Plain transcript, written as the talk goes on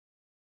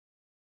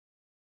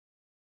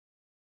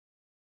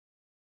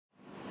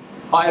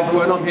Hi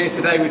everyone, I'm here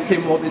today with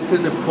Tim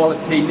Waddington of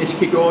Quality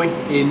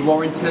Nishikigoi in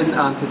Warrington,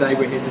 and today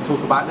we're here to talk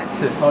about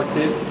Nexus. Hi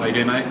Tim. How you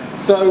doing, mate?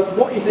 So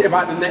what is it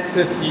about the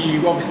Nexus?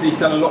 You obviously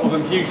sell a lot of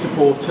them, huge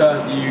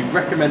supporter, you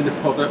recommend the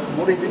product.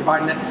 What is it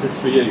about Nexus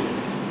for you?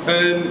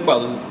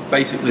 Well,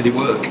 basically they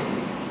work.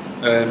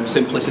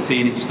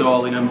 Simplicity in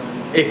installing them,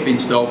 if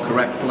installed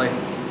correctly.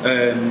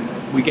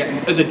 We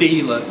get, as a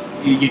dealer,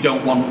 you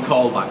don't want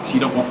callbacks, you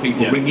don't want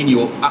people ringing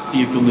you up after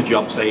you've done the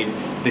job saying,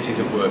 this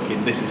isn't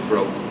working, this is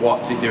broke,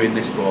 what's it doing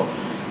this for?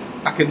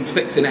 I can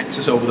fix a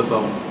Nexus over the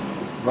phone.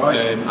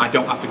 Right. I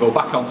don't have to go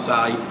back on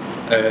site,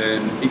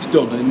 it's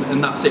done,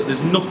 and that's it.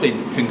 There's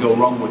nothing can go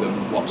wrong with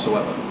them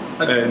whatsoever.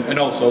 And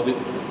also,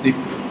 they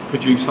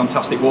produce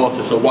fantastic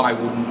water, so why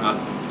wouldn't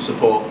I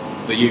support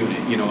the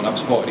unit, you know, and I've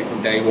supported it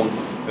from day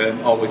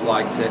one, always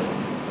liked it.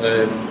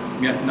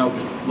 Yeah, no,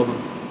 just love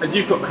them. And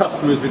you've got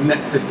customers with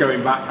Nexus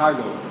going back how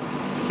long?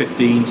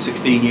 15,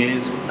 16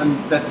 years. And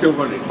they're still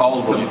running?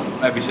 All running,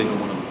 every single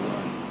one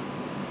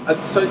of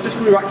them. So just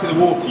coming back to the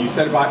water, you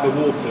said about the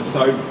water,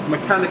 so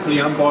mechanically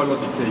and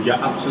biologically,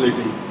 yeah,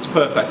 absolutely. It's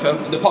perfect.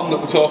 The pond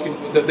that we're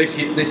talking, that this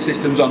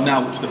system's on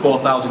now, which is the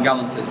 4,000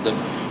 gallon system,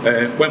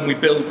 when we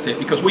built it,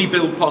 because we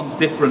build ponds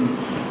different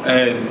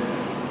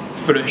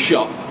for a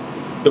shop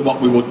than what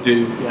we would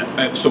do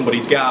at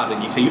somebody's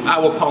garden. You see,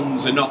 our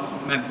ponds are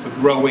not meant for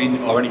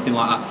growing or anything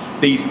like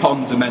that. These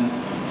ponds are meant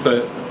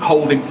for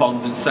holding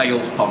ponds and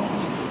sales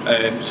ponds.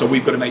 So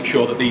we've got to make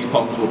sure that these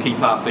ponds will keep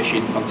our fish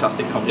in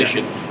fantastic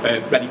condition,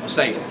 ready for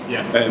sale.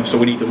 So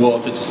we need the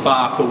water to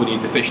sparkle, we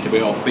need the fish to be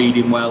all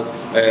feeding well,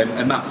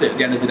 and that's it at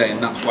the end of the day,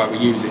 and that's why we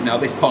use it. Now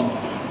this pond,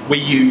 we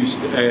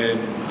used,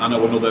 I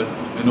know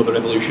another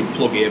Evolution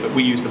plug here, but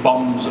we used the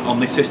bombs on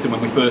this system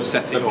when we first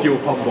set it up. Pure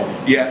pond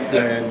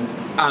bomb.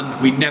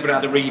 And we never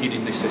had a reading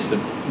in this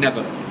system,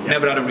 never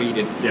had a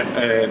reading,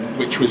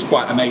 which was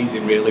quite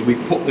amazing really. We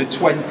put the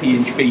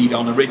 20-inch bead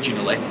on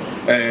originally.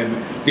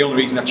 The only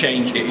reason I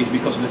changed it is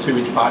because of the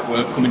 2-inch pipe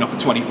work coming off a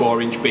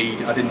 24-inch bead.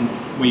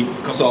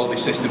 Because all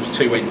this system's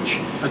 2-inch.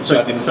 And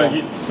so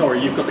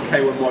you've got the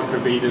K1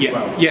 micro bead as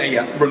well?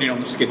 Yeah, running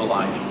on the skimmer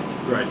line.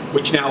 Great.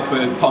 Which now for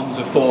ponds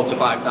of 4,000 to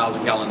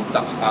 5,000 gallons,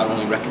 that's our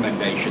only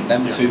recommendation.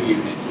 Them two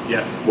units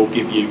will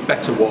give you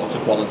better water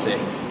quality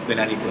than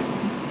anything.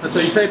 And so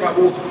you say about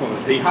water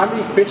quality, how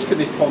many fish can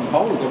this pond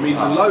hold? I mean,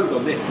 the load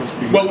on this must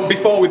be... Well,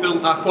 before we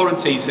built our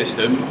quarantine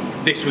system,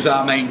 this was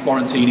our main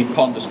quarantining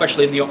pond,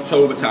 especially in the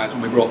October times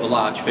when we brought the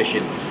large fish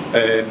in.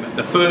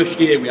 The first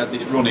year we had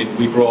this running,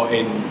 we brought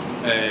in,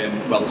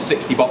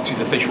 60 boxes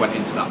of fish went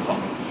into that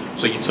pond.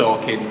 So you're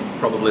talking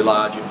probably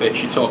larger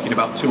fish, you're talking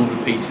about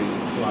 200 pieces.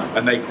 Right.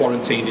 And they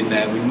quarantined in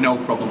there with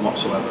no problem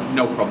whatsoever,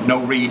 no problem,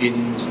 no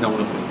readings, no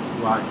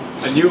nothing. Right.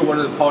 And you were one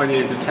of the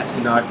pioneers of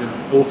testing out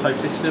the auto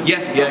system?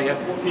 Yeah.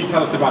 What can you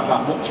tell us about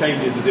that? What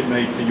changes has it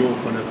made to your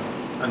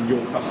and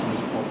your customers'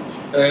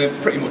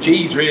 ponds? Pretty much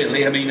ease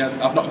really. I mean,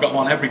 I've not got them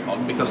on every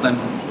pond because then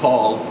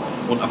Paul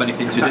wouldn't have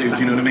anything to do, do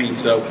you know what I mean?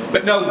 So,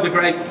 but no, they're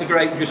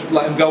great, just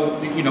let them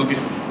go, you know,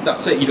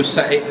 that's it, you just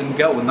set it and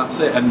go and that's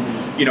it.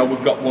 And, you know,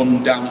 we've got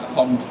one down at a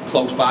pond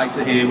close by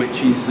to here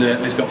which is,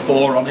 has got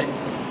 4 on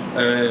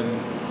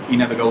it. He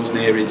never goes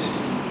near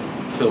his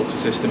filter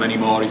system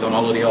anymore, he's on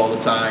holiday all the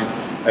time.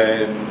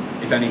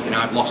 If anything,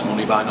 I've lost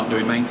money by not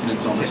doing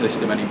maintenance on the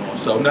system anymore.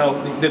 So no,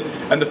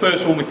 and the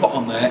first one we put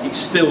on there, it's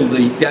still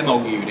the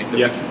demo unit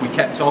that we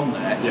kept on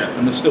there,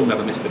 and they've still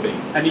never missed a beat.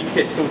 Any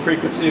tips on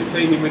frequency of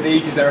cleaning with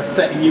these? Is there a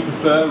setting you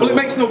prefer? Well, it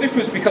makes no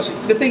difference because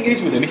the thing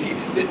is with them,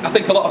 I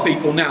think a lot of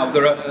people now,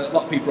 there are a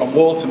lot of people on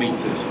water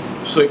meters,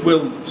 so it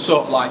will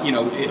sort of like, you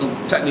know,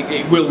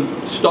 it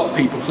will stop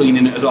people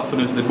cleaning it as often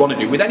as they'd want to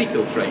do. With any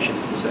filtration,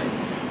 it's the same.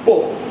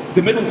 But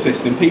the middle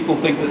system, people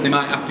think that they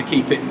might have to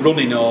keep it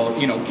running or,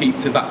 you know, keep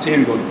the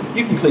bacteria going.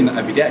 You can clean that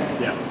every day.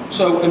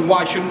 So, and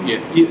why shouldn't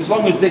you? As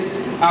long as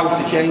this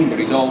outer chamber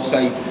is all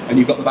safe and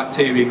you've got the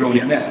bacteria growing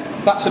in there,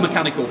 that's a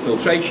mechanical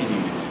filtration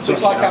unit. So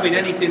it's like having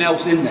anything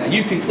else in there.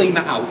 You can clean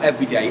that out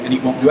every day and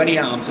it won't do any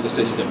harm to the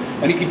system.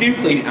 And if you do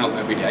clean it out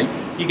every day,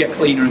 you get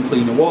cleaner and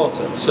cleaner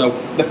water. So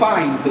the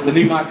fines that the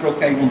new Micro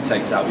K1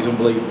 takes out is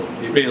unbelievable.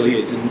 It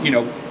really is. And, you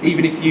know,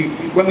 even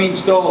if when we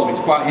install them,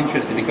 it's quite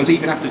interesting because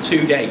even after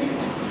 2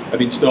 days of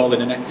installing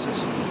a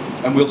Nexus,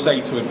 and we'll say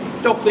to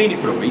them, don't clean it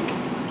for a week,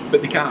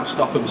 but they can't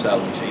stop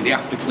themselves, you see, they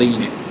have to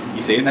clean it,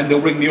 you see, and then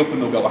they'll ring me up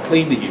and they'll go, I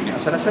cleaned the unit.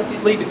 I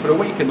said, leave it for a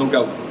week, and they'll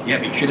go, yeah,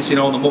 but you should have seen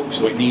all the muck,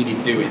 so it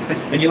needed doing.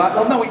 And you're like,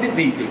 well, no, it didn't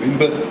need doing,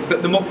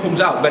 but the muck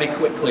comes out very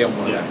quickly on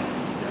one of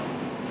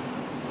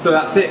them. So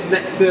that's it,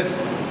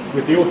 Nexus,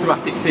 with the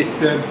automatic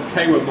system,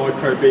 K1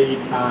 micro bead,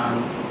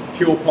 and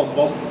pure pond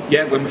bomb.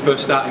 Yeah, when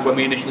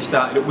we initially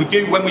started, when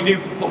we do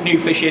put new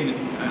fish in,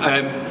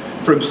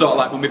 from sort of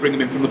like when we bring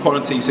them in from the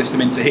quarantine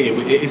system into here,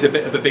 it is a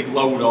bit of a big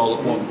load all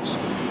at once,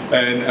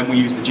 and we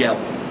use the gel.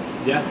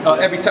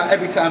 Every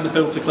time the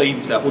filter cleans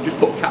itself, we'll just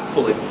put a cap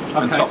full in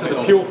and top it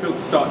up. Pure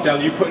filter start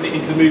gel, you're putting it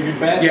into the moving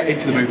bed? Yeah,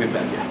 into the moving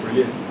bed. Yeah,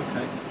 brilliant.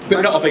 Okay.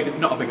 But not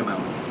a big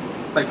amount.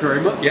 Thank you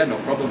very much. Yeah, no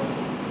problem.